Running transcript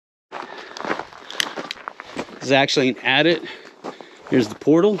This is actually an adit. Here's the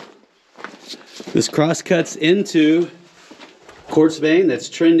portal. This cross cuts into quartz vein that's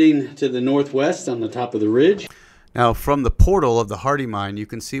trending to the northwest on the top of the ridge. Now from the portal of the Hardy mine, you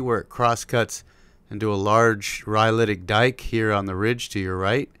can see where it cross cuts into a large rhyolitic dike here on the ridge to your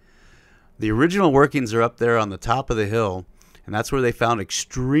right. The original workings are up there on the top of the hill, and that's where they found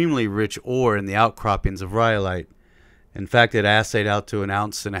extremely rich ore in the outcroppings of rhyolite. In fact, it assayed out to 1.5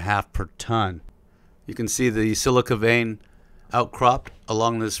 ounces per ton. You can see the silica vein outcropped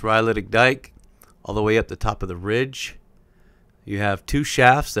along this rhyolitic dike all the way up the top of the ridge. You have 2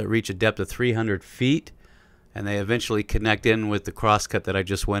 shafts that reach a depth of 300 feet, and they eventually connect in with the crosscut that I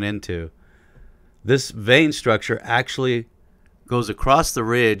just went into. This vein structure actually goes across the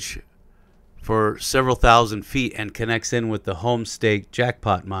ridge for several thousand feet and connects in with the Homestake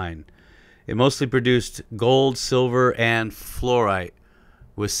Jackpot mine. It mostly produced gold, silver, and fluorite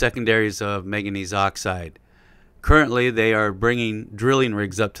with secondaries of manganese oxide. Currently, they are bringing drilling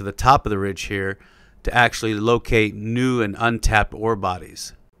rigs up to the top of the ridge here to actually locate new and untapped ore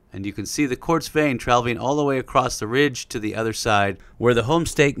bodies. And you can see the quartz vein traveling all the way across the ridge to the other side where the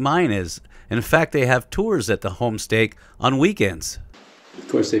Homestake mine is. And in fact, they have tours at the Homestake on weekends. Of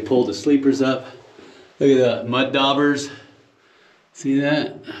course, they pulled the sleepers up. Look at the mud daubers. See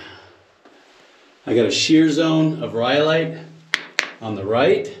that? I got a shear zone of rhyolite on the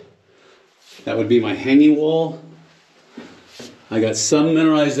right. That would be my hanging wall. I got some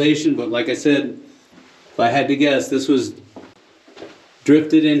mineralization, but like I said, if I had to guess, this was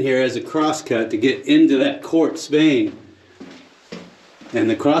drifted in here as a crosscut to get into that quartz vein. And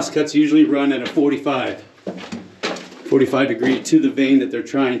the crosscuts usually run at a 45 degree to the vein that they're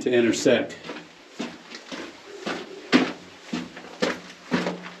trying to intersect.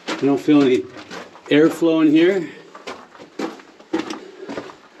 I don't feel any airflow in here.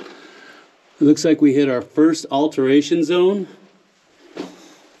 It looks like we hit our first alteration zone.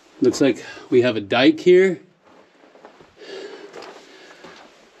 Looks like we have a dike here.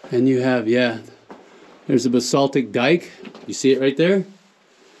 And you have, yeah, there's a basaltic dike. You see it right there?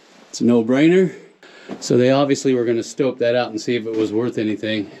 It's a no-brainer. So they obviously were going to stope that out and see if it was worth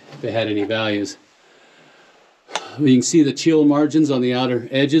anything, if it had any values. You can see the chill margins on the outer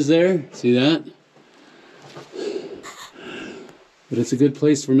edges there. See that? But it's a good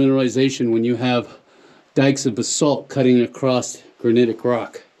place for mineralization when you have dikes of basalt cutting across granitic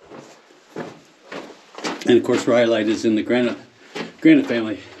rock. And of course, rhyolite is in the granite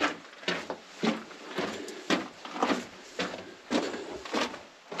family.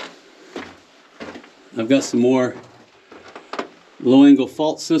 I've got some more low angle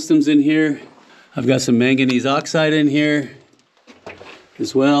fault systems in here. I've got some manganese oxide in here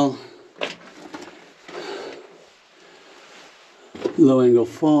as well. Low angle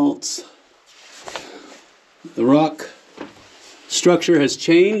faults. The rock structure has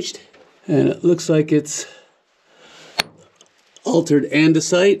changed and it looks like it's altered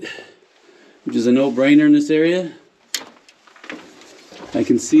andesite, which is a no-brainer in this area. I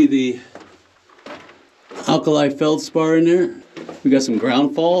can see the alkali feldspar in there. We got some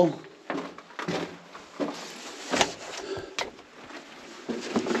ground fall.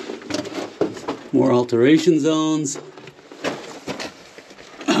 More alteration zones.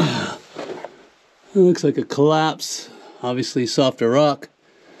 It looks like a collapse. Obviously softer rock.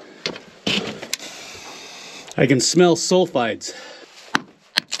 I can smell sulfides.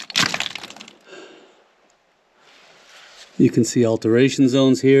 You can see alteration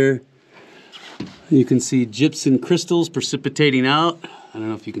zones here. You can see gypsum crystals precipitating out. I don't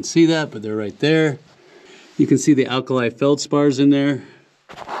know if you can see that, but they're right there. You can see the alkali feldspars in there,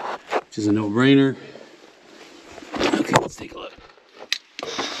 which is a no-brainer. Okay, let's take a look.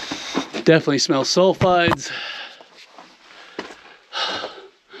 Definitely smell sulfides.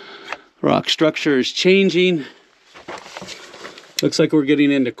 Rock structure is changing. Looks like we're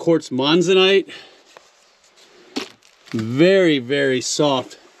getting into quartz monzonite. Very, very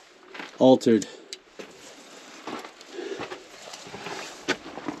soft, altered.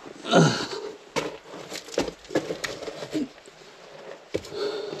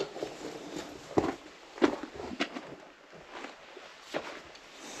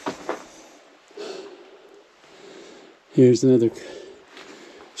 Here's another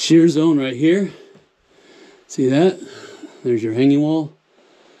shear zone right here. See that? There's your hanging wall.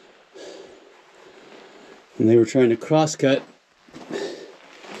 And they were trying to cross cut.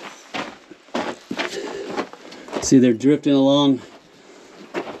 See, they're drifting along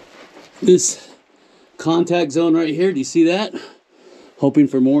this contact zone right here. Do you see that? Hoping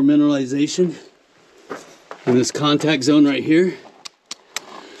for more mineralization in this contact zone right here.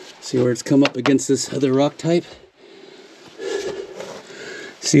 See where it's come up against this other rock type?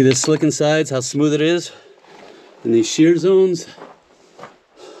 See the slicking sides, how smooth it is? And these shear zones.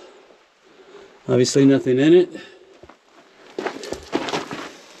 Obviously nothing in it.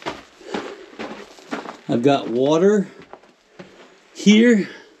 I've got water here,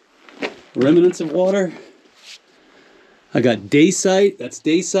 remnants of water. I got dacite, that's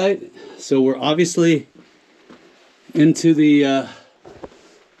dacite. So we're obviously into the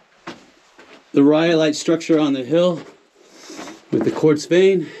rhyolite structure on the hill with the quartz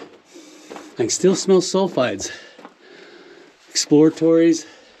vein. I can still smell sulfides. Exploratories.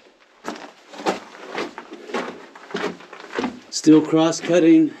 Still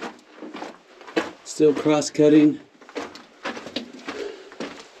cross-cutting. Still cross-cutting.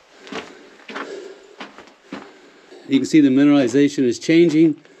 You can see the mineralization is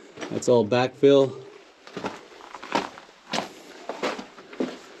changing. That's all backfill.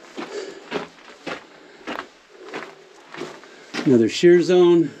 Another shear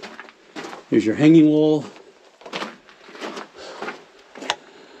zone. Here's your hanging wall.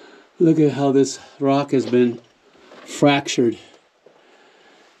 Look at how this rock has been fractured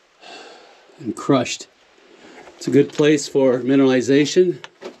and crushed. It's a good place for mineralization.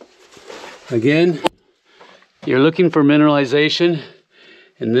 Again, you're looking for mineralization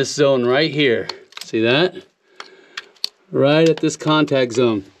in this zone right here. See that? Right at this contact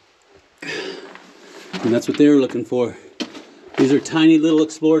zone. And that's what they were looking for. These are tiny little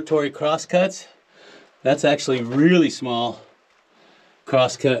exploratory crosscuts. That's actually really small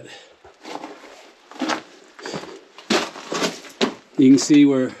crosscut. You can see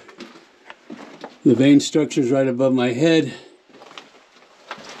where the vein structure is right above my head.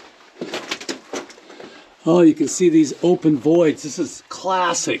 Oh, you can see these open voids. This is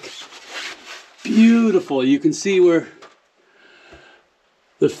classic. Beautiful. You can see where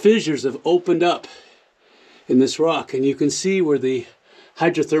the fissures have opened up in this rock, and you can see where the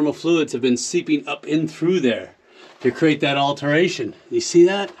hydrothermal fluids have been seeping up in through there to create that alteration. You see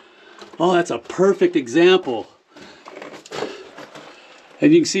that? Oh, that's a perfect example.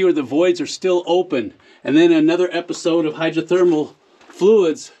 And you can see where the voids are still open, and then another episode of hydrothermal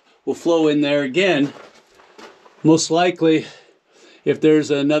fluids will flow in there again. Most likely, if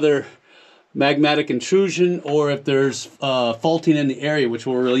there's another magmatic intrusion or if there's faulting in the area, which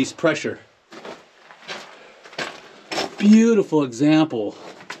will release pressure. Beautiful example.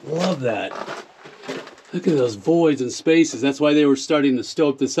 Love that. Look at those voids and spaces. That's why they were starting to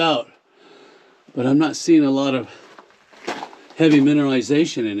stope this out. But I'm not seeing a lot of heavy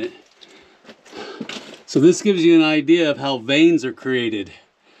mineralization in it. So this gives you an idea of how veins are created.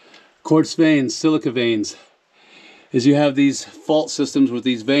 Quartz veins, silica veins. Is you have these fault systems with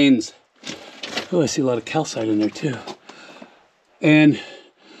these veins. Oh, I see a lot of calcite in there too. And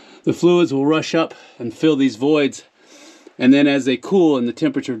the fluids will rush up and fill these voids. And then as they cool and the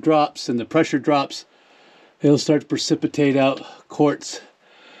temperature drops and the pressure drops, it'll start to precipitate out quartz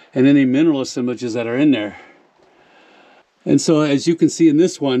and any mineral assemblages that are in there. And so as you can see in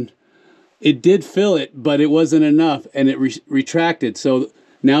this one, it did fill it, but it wasn't enough and it retracted. So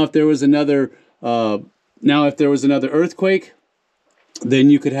now if there was another earthquake, then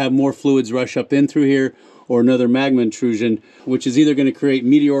you could have more fluids rush up in through here, or another magma intrusion, which is either going to create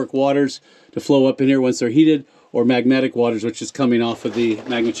meteoric waters to flow up in here once they're heated, or magmatic waters, which is coming off of the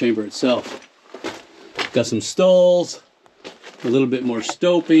magma chamber itself. Got some stalls, a little bit more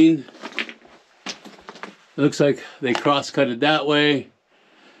stoping. It looks like they cross-cut it that way.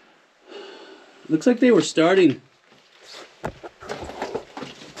 Looks like they were starting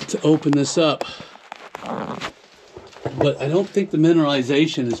to open this up. But I don't think the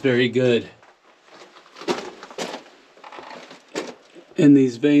mineralization is very good in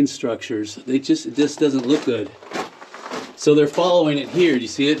these vein structures. It just doesn't look good. So they're following it here. Do you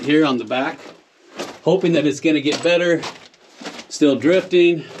see it here on the back? Hoping that it's going to get better. Still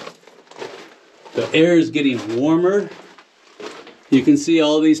drifting. The air is getting warmer. You can see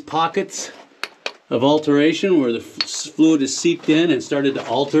all these pockets of alteration where the fluid is seeped in and started to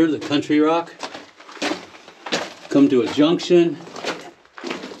alter the country rock. Come to a junction.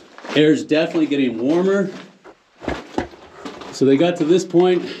 Air is definitely getting warmer. So they got to this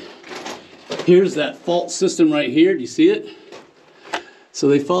point. Here's that fault system right here. Do you see it? So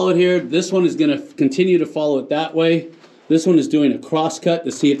they followed here. This one is going to continue to follow it that way. This one is doing a cross cut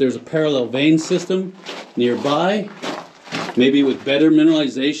to see if there's a parallel vein system nearby, maybe with better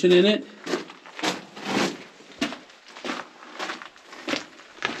mineralization in it.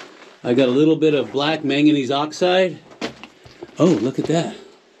 I got a little bit of black manganese oxide. Oh, look at that.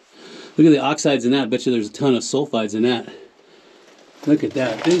 Look at the oxides in that. I bet you there's a ton of sulfides in that. Look at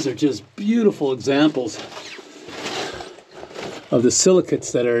that. These are just beautiful examples of the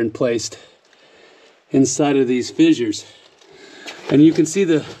silicates that are placed inside of these fissures. And you can see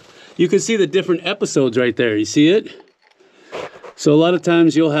the different episodes right there. You see it? So a lot of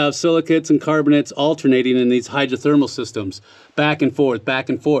times you'll have silicates and carbonates alternating in these hydrothermal systems, back and forth,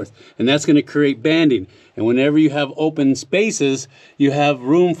 and that's going to create banding. And whenever you have open spaces, you have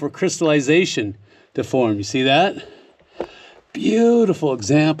room for crystallization to form. You see that? Beautiful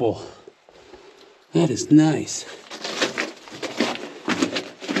example. That is nice.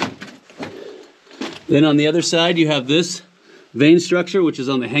 Then on the other side, you have this vein structure, which is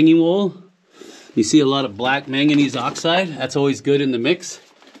on the hanging wall. You see a lot of black manganese oxide. That's always good in the mix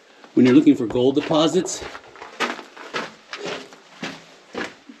when you're looking for gold deposits.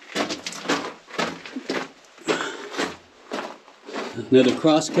 Another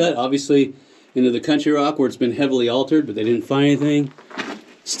crosscut, obviously into the country rock where it's been heavily altered, but they didn't find anything.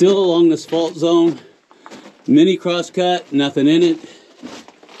 Still along this fault zone. Mini crosscut, nothing in it.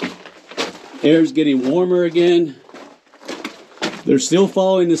 Air's getting warmer again. They're still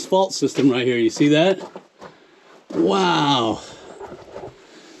following this fault system right here. You see that? Wow.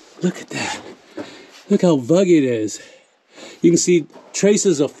 Look at that. Look how vuggy it is. You can see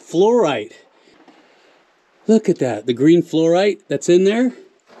traces of fluorite. Look at that. The green fluorite that's in there.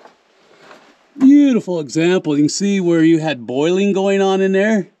 Beautiful example. You can see where you had boiling going on in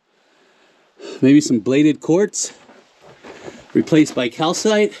there. Maybe some bladed quartz replaced by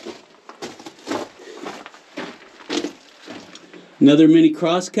calcite. Another mini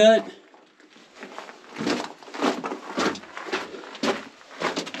crosscut.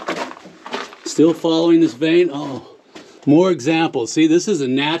 Still following this vein. Oh, more examples. See, this is a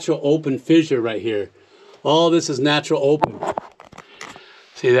natural open fissure right here. All this is natural open.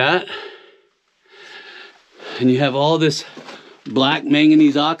 See that? And you have all this black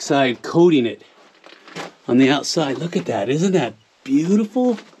manganese oxide coating it on the outside. Look at that. Isn't that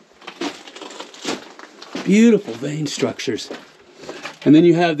beautiful? Beautiful vein structures. And then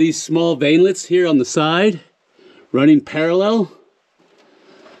you have these small veinlets here on the side running parallel.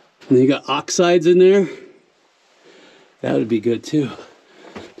 And then you got oxides in there. That would be good too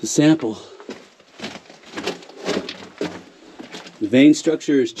to sample. The vein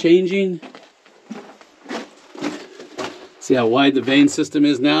structure is changing. See how wide the vein system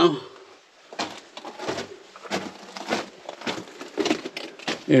is now?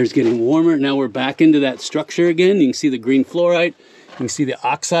 Air's getting warmer. Now we're back into that structure again. You can see the green fluorite. You can see the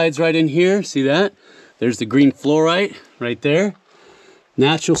oxides right in here. See that? There's the green fluorite right there.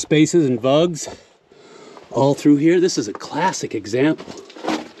 Natural spaces and vugs all through here. This is a classic example.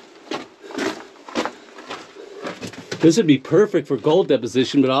 This would be perfect for gold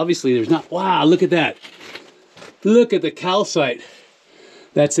deposition, but obviously there's not. Wow, look at that. Look at the calcite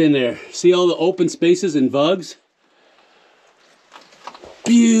that's in there. See all the open spaces and vugs?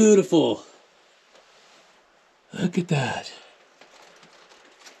 Beautiful. Look at that.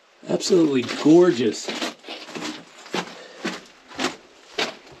 Absolutely gorgeous.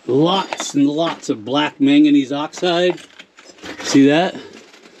 Lots and lots of black manganese oxide. See that?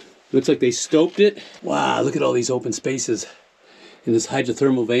 Looks like they stoped it. Wow, look at all these open spaces in this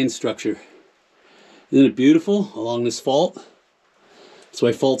hydrothermal vein structure. Isn't it beautiful along this fault? That's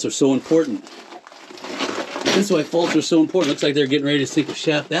why faults are so important. That's why faults are so important. Looks like they're getting ready to sink a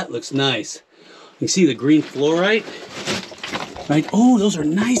shaft. That looks nice. You can see the green fluorite. Right? Oh, those are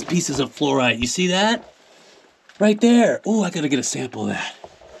nice pieces of fluorite. You see that? Right there. Oh, I gotta get a sample of that.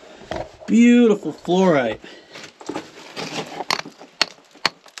 Beautiful fluorite.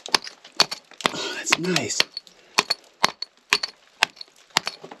 Oh, that's nice.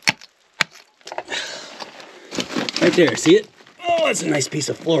 Right there, see it? Oh, that's a nice piece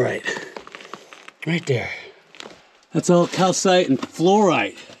of fluorite. Right there. That's all calcite and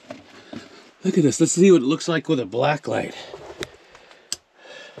fluorite. Look at this. Let's see what it looks like with a black light.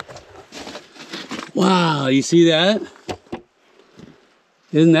 Wow, you see that?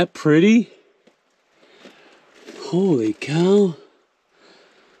 Isn't that pretty? Holy cow.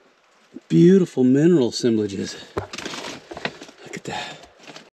 Beautiful mineral assemblages. Look at that.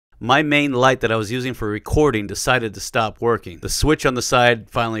 My main light that I was using for recording decided to stop working. The switch on the side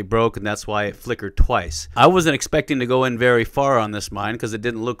finally broke, and that's why it flickered twice. I wasn't expecting to go in very far on this mine because it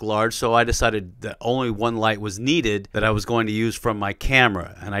didn't look large, so I decided that only one light was needed that I was going to use from my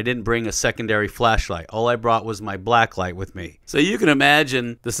camera, and I didn't bring a secondary flashlight. All I brought was my black light with me. So you can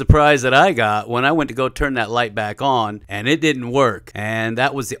imagine the surprise that I got when I went to go turn that light back on, and it didn't work. And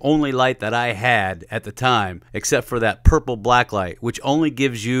that was the only light that I had at the time, except for that purple black light, which only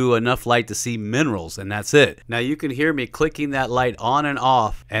gives you you enough light to see minerals, and that's it. Now you can hear me clicking that light on and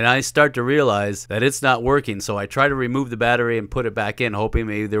off, and I start to realize that it's not working, so I try to remove the battery and put it back in, hoping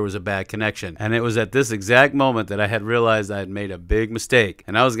maybe there was a bad connection. And it was at this exact moment that I had realized I had made a big mistake,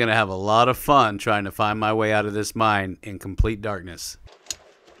 and I was going to have a lot of fun trying to find my way out of this mine in complete darkness.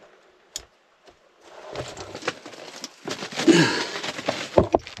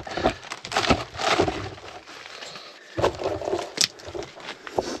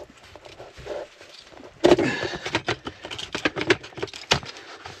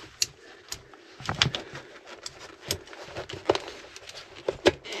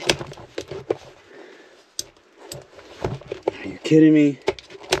 Are you kidding me?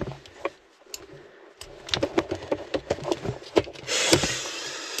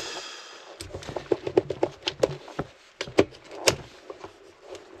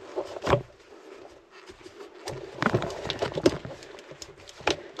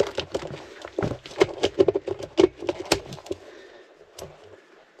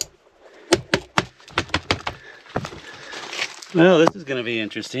 Well, this is going to be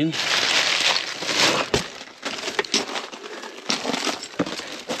interesting.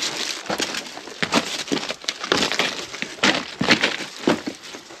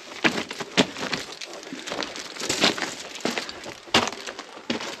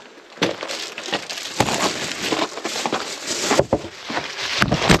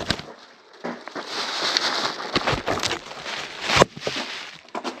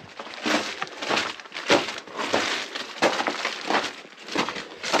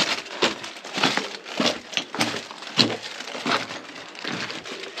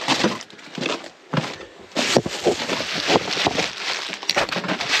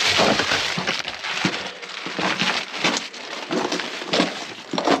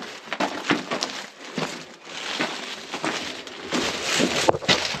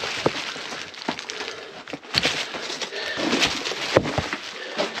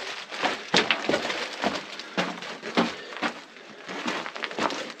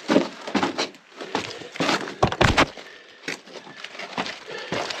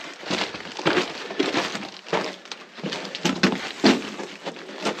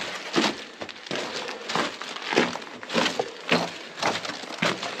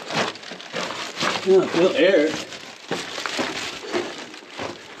 Oh, I feel air.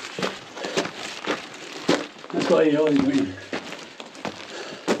 That's why you always bring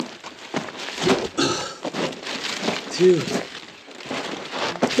 2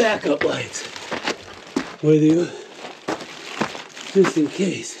 backup lights with you, just in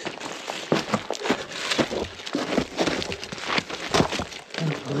case. I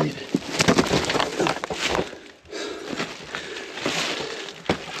don't believe it.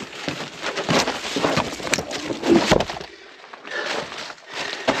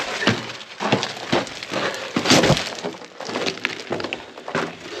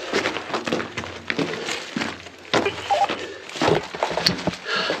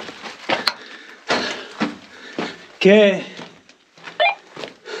 Okay.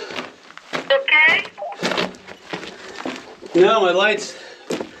 Okay. Now my lights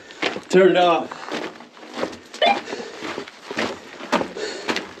turned off.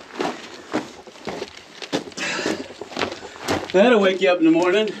 That'll wake you up in the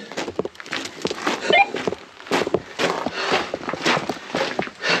morning.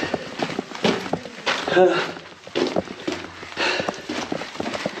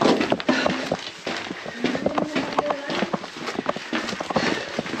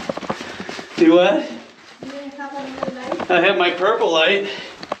 Do what? I have my purple light. You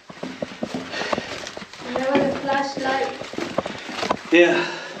have a flashlight. Yeah.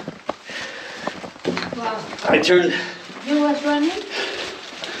 Wow. I turned. You was running?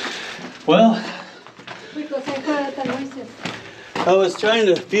 Well, Because I heard the noises. I was trying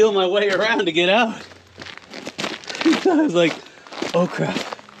to feel my way around to get out. I was like, oh crap.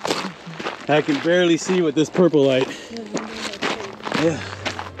 I can barely see with this purple light. Yeah.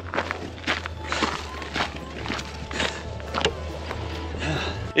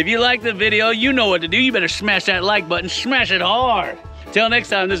 If you like the video, you know what to do. You better smash that like button, smash it hard. Till next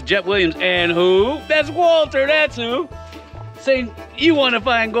time, this is Jeff Williams, and who? That's Walter, that's who. Saying you want to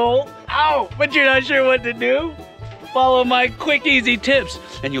find gold, ow, but you're not sure what to do? Follow my quick, easy tips,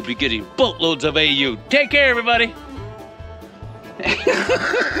 and you'll be getting boatloads of AU. Take care, everybody.